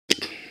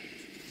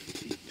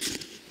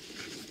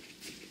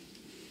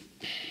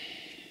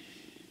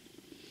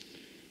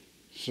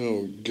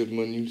So, got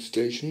my new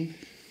station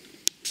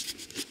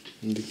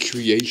and the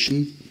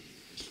creation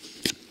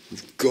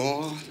of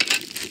God.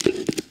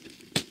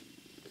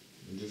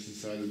 And this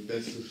is the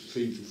best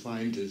thing to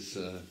find is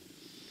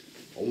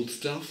old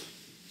stuff,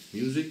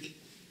 music,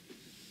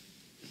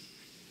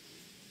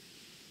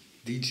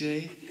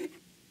 DJ.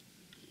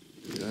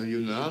 Are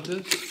you an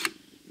artist?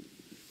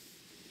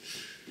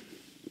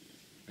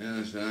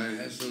 Yes, I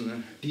have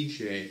a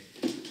DJ.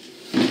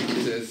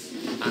 It says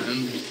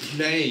I'm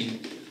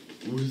playing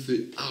with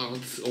the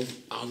arts of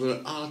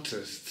other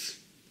artists.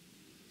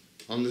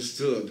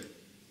 Understood?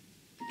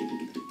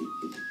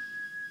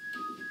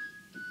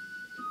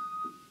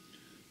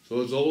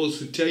 So it's all a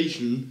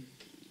citation,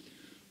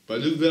 but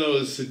if there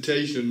is a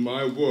citation in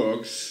my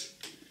works,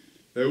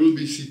 they will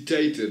be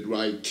citated,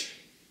 right?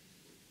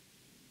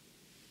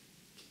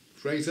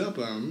 Phrase up,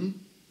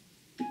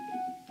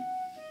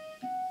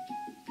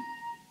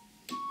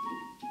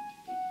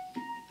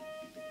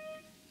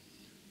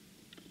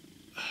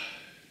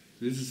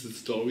 This is the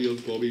story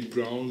of Bobby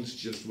Brown. It's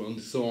just one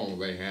song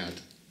they had.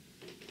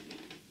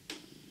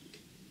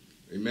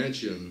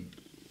 Imagine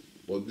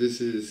what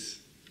this is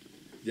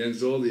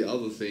against all the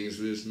other things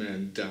this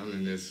man done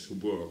in his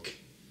work.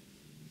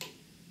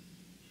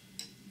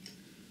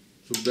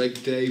 So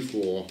back day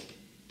for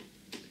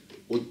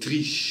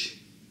Autriche.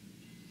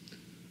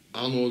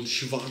 Arnold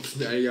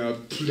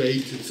Schwarzenegger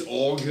played its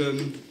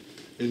organ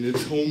in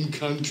its home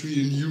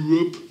country in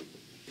Europe.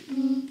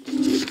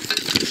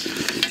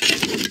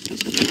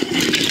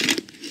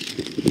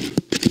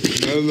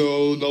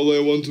 Now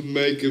they want to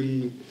make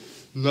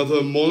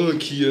another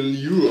monarchy in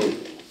Europe.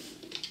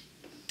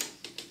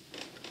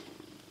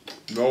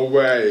 No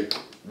way,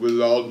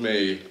 without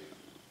me.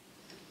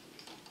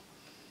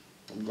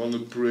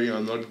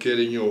 I'm not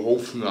getting your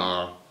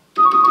Hofnar.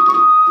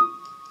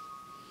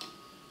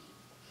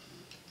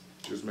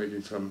 Just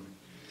making some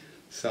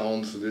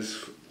sounds for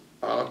this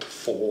art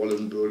fall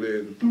in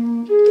Berlin.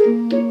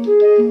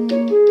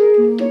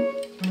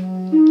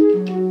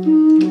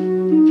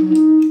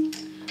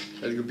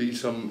 There could be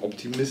some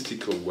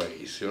optimistical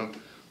ways, you know,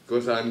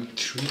 because I'm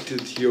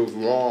treated here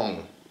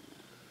wrong.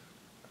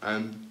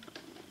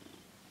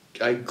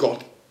 I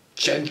got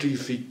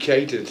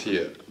gentrificated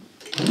here.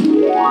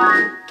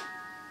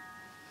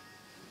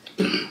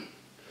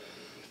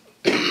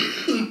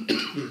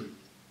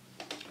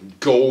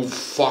 Go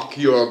fuck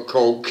your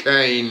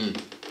cocaine.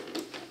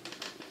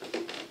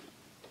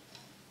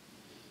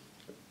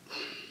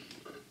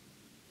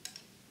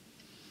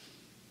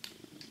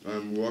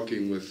 I'm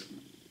working with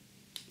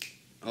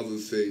other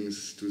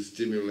things to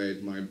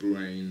stimulate my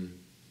brain.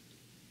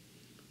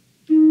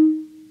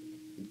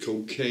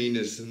 Cocaine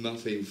is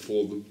nothing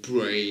for the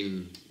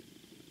brain.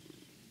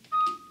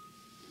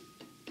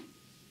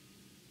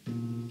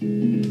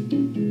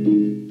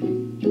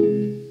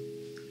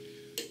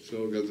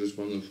 So I got this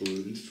wonderful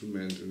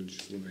instrument and I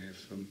just want to have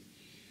some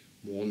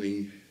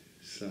morning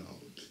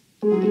sound.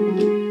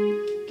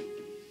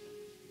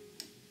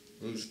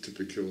 That's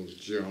typical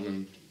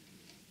German.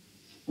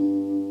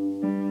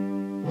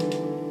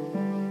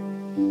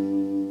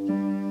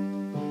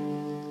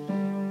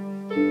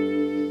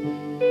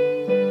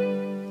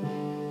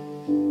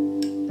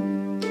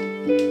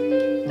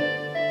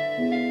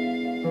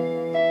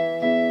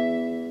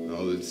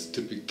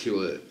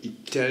 Typical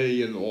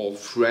Italian or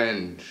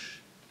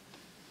French.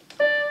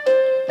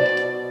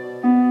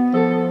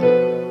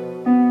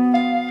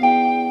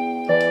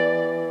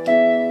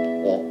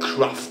 Or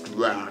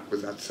Kraftwerk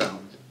with that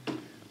sound.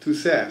 Too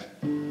sad.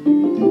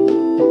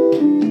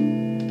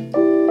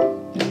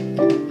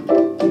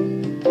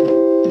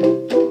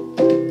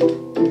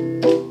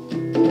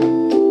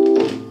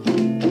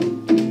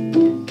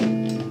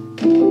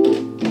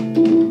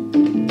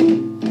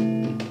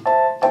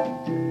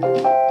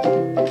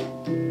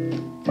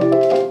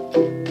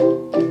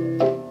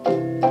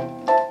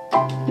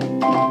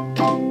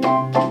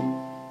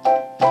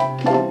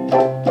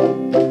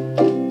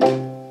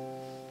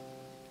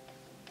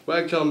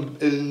 Welcome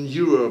in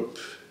Europe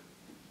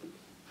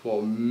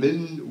for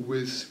men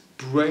with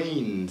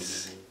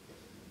brains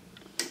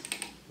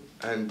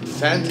and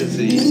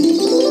fantasy.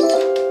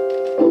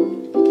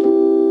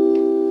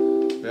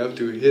 We have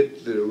to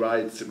hit the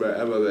rights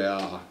wherever they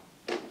are.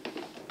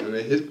 And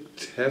they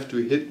have to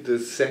hit the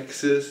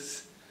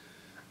sexes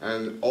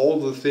and all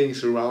the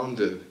things around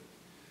it.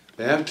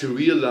 They have to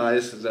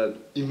realize that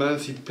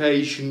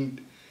emancipation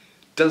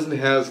doesn't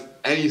have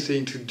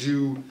anything to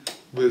do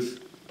with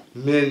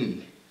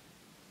men.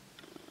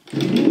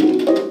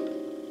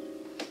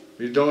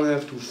 We don't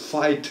have to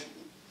fight.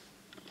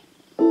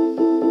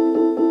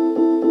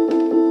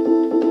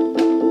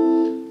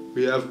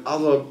 We have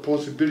other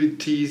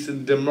possibilities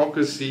in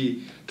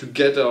democracy to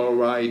get our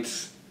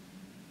rights.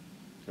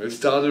 It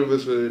started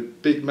with the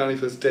big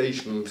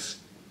manifestations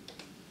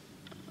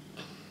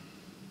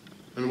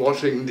in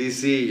Washington,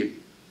 D.C.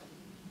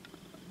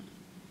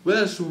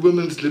 Where's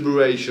women's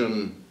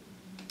liberation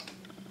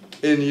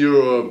in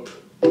Europe?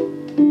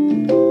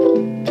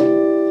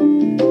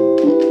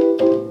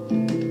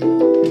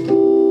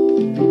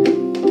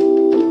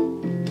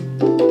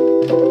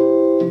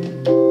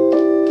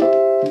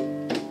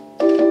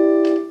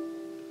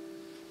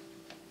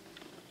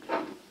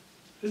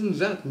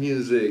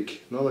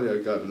 music. Normally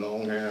I got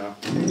long hair.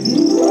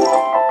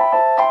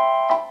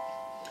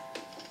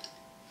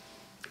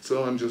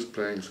 So I'm just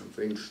playing some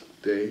things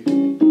today.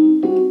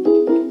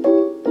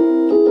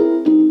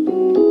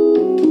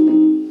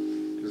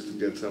 Just to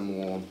get some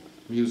more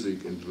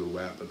music into the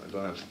web, and I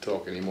don't have to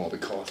talk anymore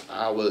because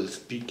I will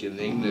speak in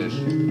English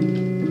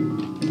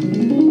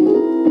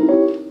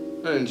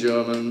and in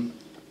German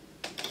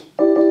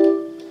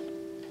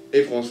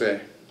et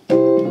français.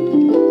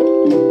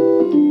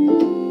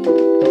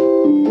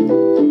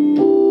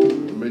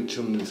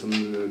 With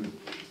some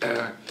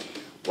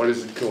what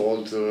is it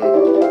called?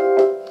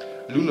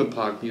 Luna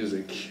Park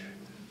music.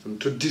 Some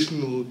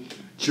traditional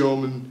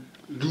German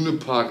Luna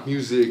Park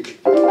music.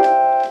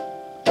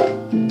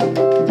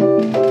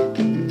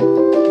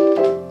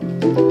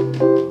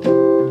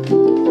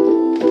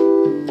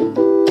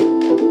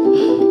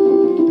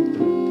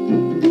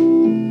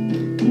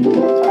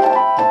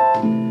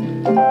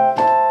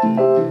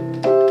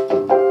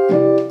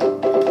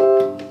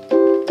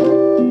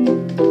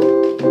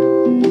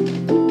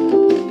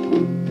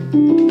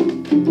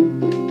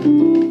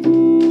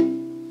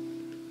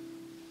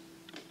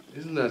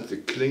 Isn't that the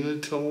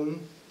klingeltone?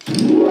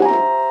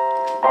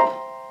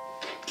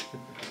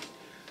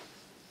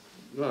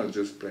 No,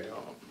 just play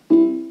on.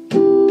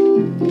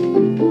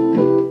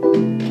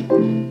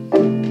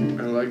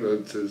 I like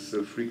that it's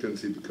a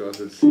frequency because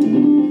it's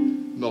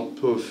not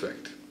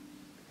perfect.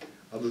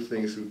 Other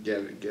things will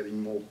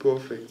getting more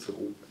perfect, so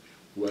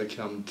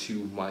welcome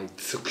to my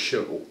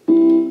Zuckshow.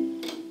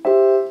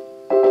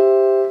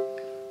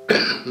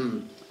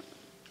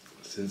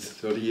 Since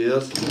 30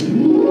 years.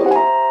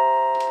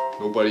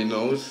 Nobody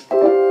knows.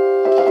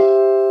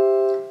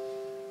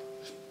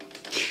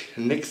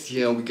 Next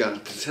year we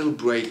got to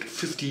celebrate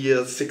 50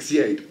 years,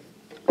 68.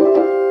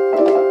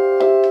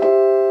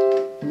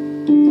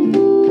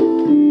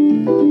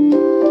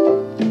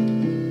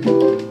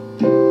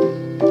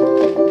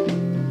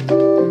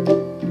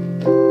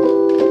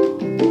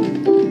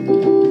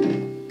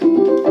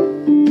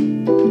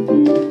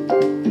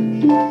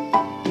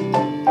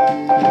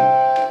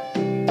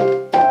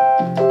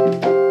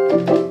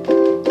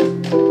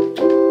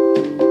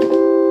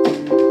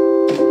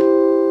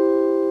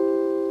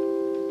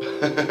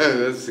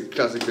 That's the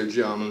classical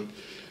German.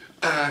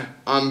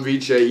 I'm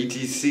VJ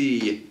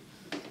ETC,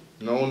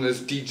 known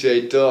as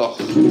DJ Doch.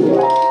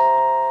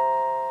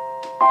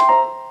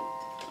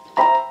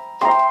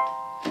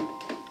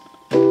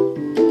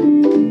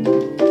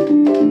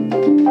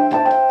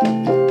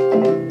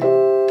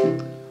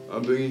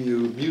 I'm bringing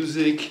you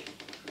music,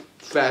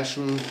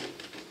 fashion,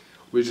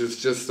 which is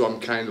just some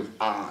kind of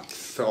art.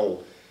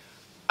 So,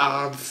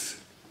 arts,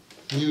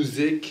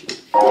 music,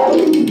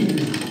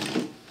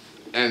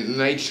 and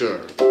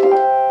nature.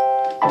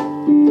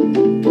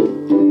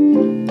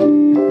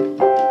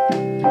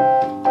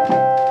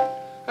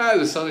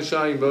 The sun is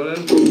shining in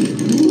Berlin.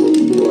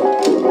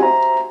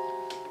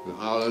 In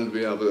Ireland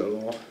we have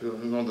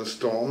another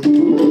storm.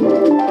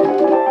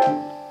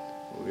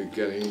 We're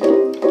getting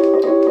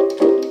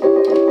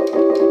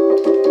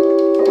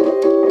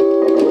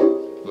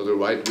not a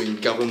right-wing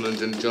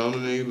government in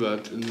Germany,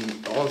 but in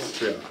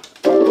Austria.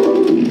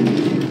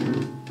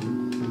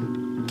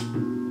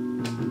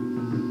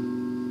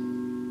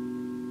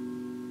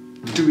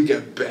 Do we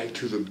get back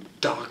to the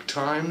dark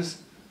times?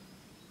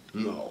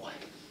 No.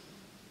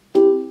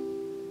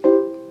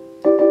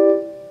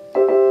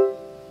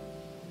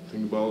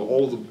 Think about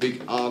all the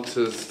big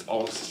artists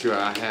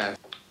Austria had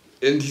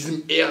in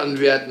diesem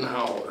ehrenwerten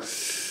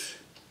Haus.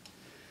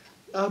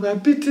 Aber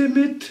bitte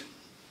mit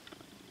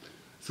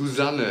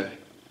Susanne.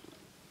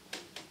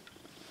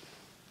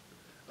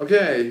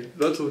 Okay,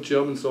 lots of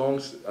German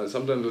songs.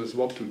 Sometimes I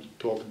swap to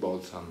talk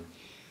about some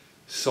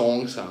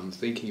songs I'm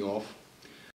thinking of.